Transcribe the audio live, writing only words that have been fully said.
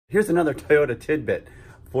Here's another Toyota tidbit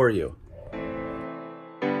for you.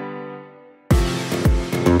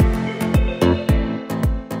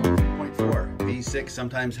 3.4 V6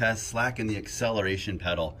 sometimes has slack in the acceleration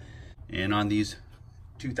pedal. And on these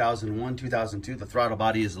 2001, 2002, the throttle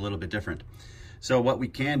body is a little bit different. So what we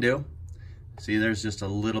can do, see there's just a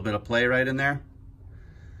little bit of play right in there.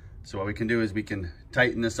 So what we can do is we can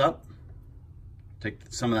tighten this up, take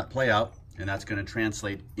some of that play out, and that's going to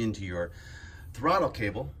translate into your throttle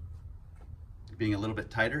cable being a little bit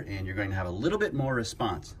tighter, and you're going to have a little bit more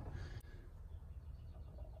response.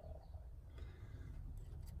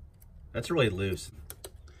 That's really loose.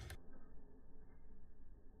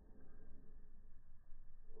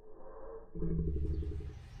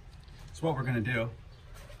 So what we're going to do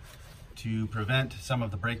to prevent some of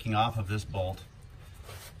the breaking off of this bolt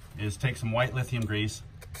is take some white lithium grease,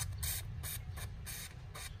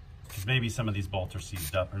 because maybe some of these bolts are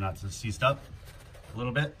seized up or not seized up a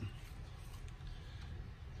little bit.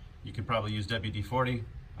 You can probably use WD-40.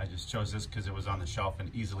 I just chose this because it was on the shelf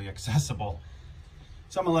and easily accessible.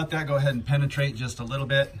 So I'm gonna let that go ahead and penetrate just a little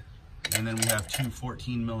bit. And then we have two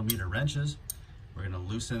 14mm wrenches. We're gonna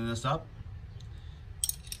loosen this up.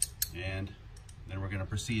 And then we're gonna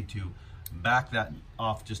proceed to back that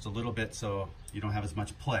off just a little bit so you don't have as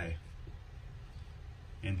much play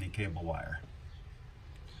in the cable wire.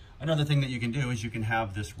 Another thing that you can do is you can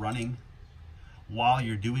have this running while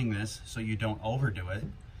you're doing this so you don't overdo it.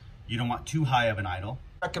 You don't want too high of an idle.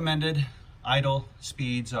 Recommended idle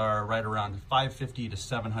speeds are right around 550 to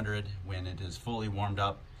 700 when it is fully warmed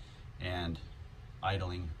up and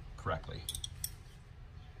idling correctly.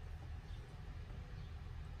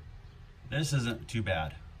 This isn't too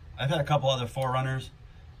bad. I've had a couple other 4Runners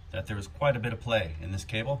that there was quite a bit of play in this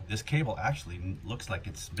cable. This cable actually looks like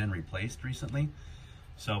it's been replaced recently.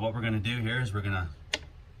 So what we're gonna do here is we're gonna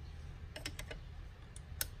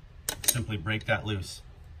simply break that loose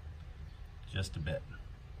just a bit.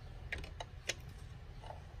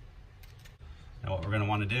 Now what we're going to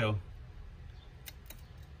want to do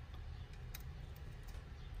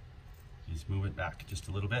is move it back just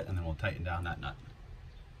a little bit, and then we'll tighten down that nut.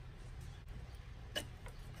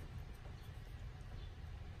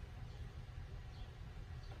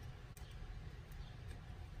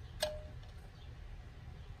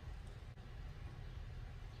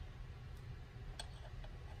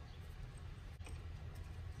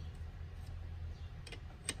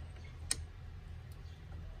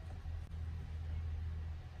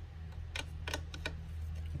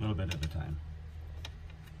 A little bit at a time.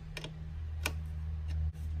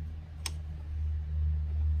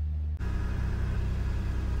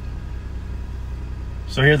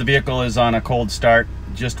 So here the vehicle is on a cold start,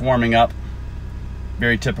 just warming up.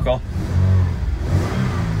 Very typical.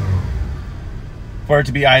 For it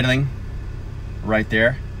to be idling right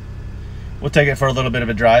there, we'll take it for a little bit of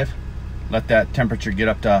a drive. Let that temperature get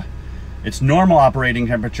up to its normal operating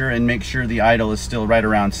temperature and make sure the idle is still right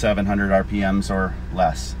around 700 RPMs or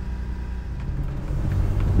less.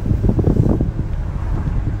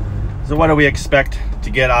 So what do we expect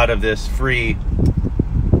to get out of this free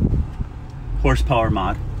horsepower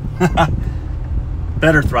mod?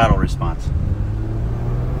 Better throttle response.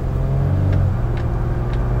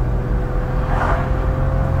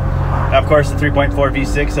 Now, of course, the 3.4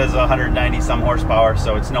 V6 has 190 some horsepower,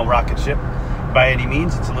 so it's no rocket ship by any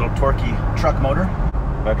means. It's a little torquey truck motor.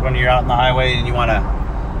 But when you're out on the highway and you want to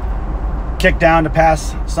kick down to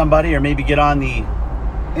pass somebody or maybe get on the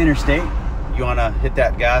interstate, you want to hit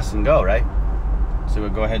that gas and go, right? So we'll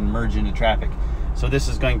go ahead and merge into traffic. So this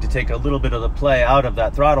is going to take a little bit of the play out of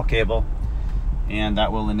that throttle cable, and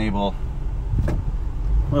that will enable a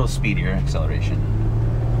little speedier acceleration.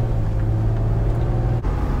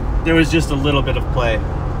 There was just a little bit of play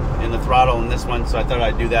in the throttle in this one, so I thought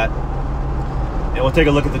I'd do that. And we'll take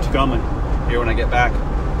a look at the Tacoma here when I get back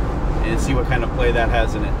and see what kind of play that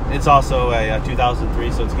has in it. It's also a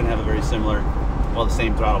 2003, so it's going to have a very similar, well, the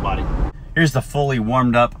same throttle body. Here's the fully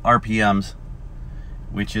warmed up RPMs,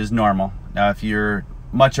 which is normal. Now, if you're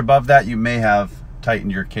much above that, you may have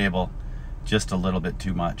tightened your cable just a little bit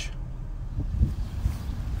too much.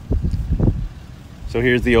 So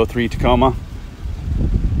here's the 03 Tacoma.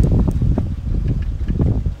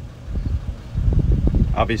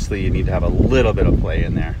 Obviously, you need to have a little bit of play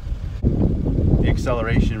in there. The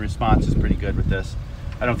acceleration response is pretty good with this.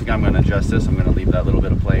 I don't think I'm going to adjust this. I'm going to leave that little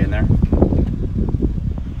bit of play in there.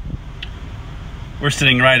 We're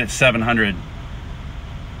sitting right at 700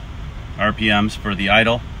 RPMs for the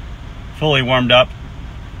idle. Fully warmed up.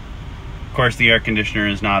 Of course, the air conditioner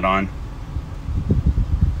is not on.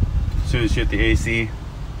 As soon as you hit the AC,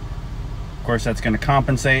 Of course, that's going to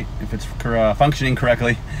compensate if it's functioning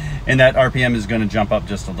correctly, and that RPM is going to jump up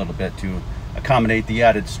just a little bit to accommodate the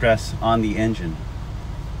added stress on the engine.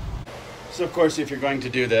 So of course, if you're going to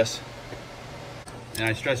do this, and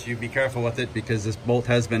I stress you be careful with it because this bolt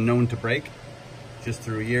has been known to break just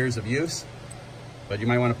through years of use, but you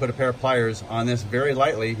might want to put a pair of pliers on this very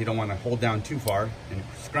lightly. You don't want to hold down too far and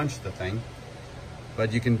scrunch the thing,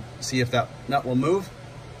 but you can see if that nut will move.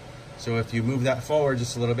 So if you move that forward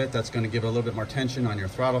just a little bit, that's going to give it a little bit more tension on your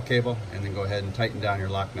throttle cable, and then go ahead and tighten down your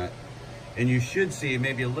lock nut. And you should see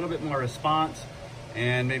maybe a little bit more response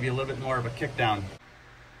and maybe a little bit more of a kick down.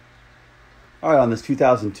 All right, on this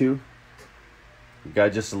 2002, we've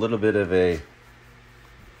got just a little bit of a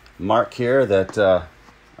mark here that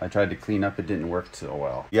I tried to clean up. It didn't work so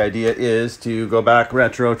well. The idea is to go back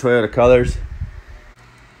retro Toyota colors,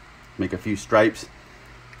 make a few stripes,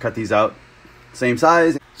 cut these out same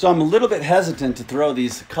size. So I'm a little bit hesitant to throw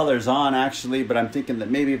these colors on actually, but I'm thinking that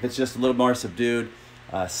maybe if it's just a little more subdued,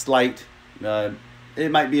 slight,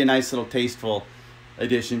 it might be a nice little tasteful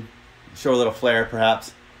addition. Show a little flair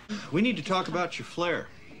perhaps. We need to talk about your flair.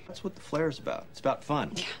 That's what the flair's about. It's about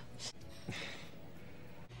fun.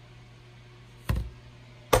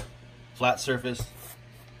 Flat surface.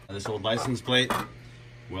 This old license plate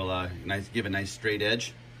will give a nice straight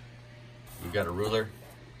edge. We've got a ruler.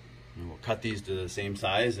 And we'll cut these to the same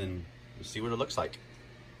size and we'll see what it looks like.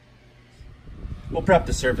 We'll prep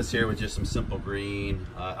the surface here with just some simple green.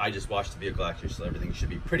 I just washed the vehicle actually, so everything should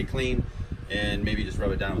be pretty clean, and maybe just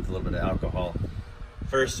rub it down with a little bit of alcohol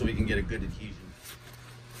first so we can get a good adhesion.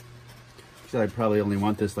 So I probably only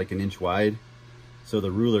want this like an inch wide, so the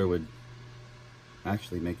ruler would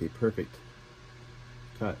actually make a perfect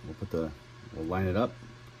cut. We'll line it up,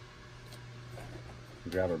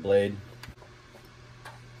 grab our blade.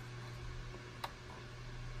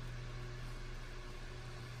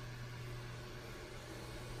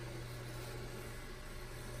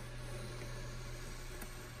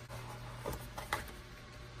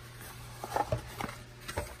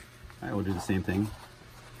 All right, we'll do the same thing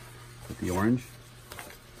with the orange.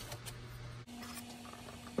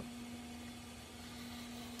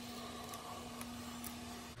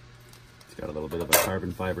 It's got a little bit of a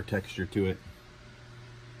carbon fiber texture to it.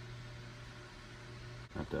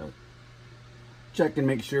 Have to check and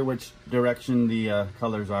make sure which direction the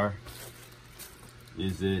colors are.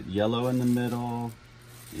 Is it yellow in the middle?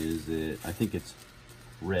 Is it, I think it's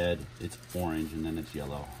red, it's orange, and then it's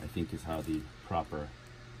yellow, I think is how the proper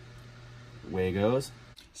way goes.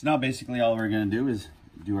 So now basically all we're going to do is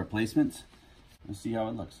do our placements and see how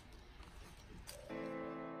it looks.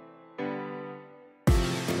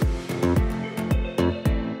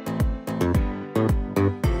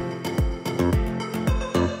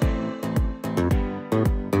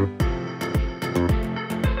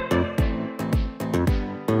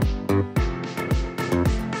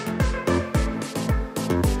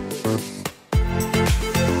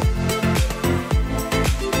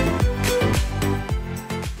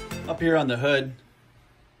 Here on the hood,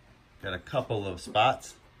 got a couple of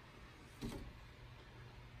spots.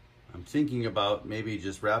 I'm thinking about maybe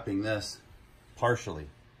just wrapping this partially,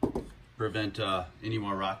 prevent any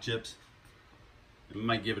more rock chips. It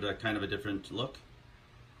might give it a kind of a different look.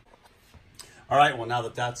 All right, well now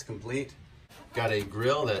that that's complete, got a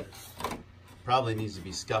grill that probably needs to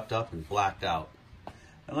be scuffed up and blacked out.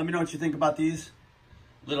 And let me know what you think about these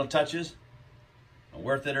little touches,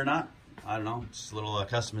 worth it or not. I don't know, just a little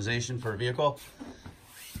customization for a vehicle.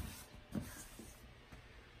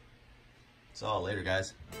 It's all later,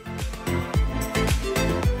 guys.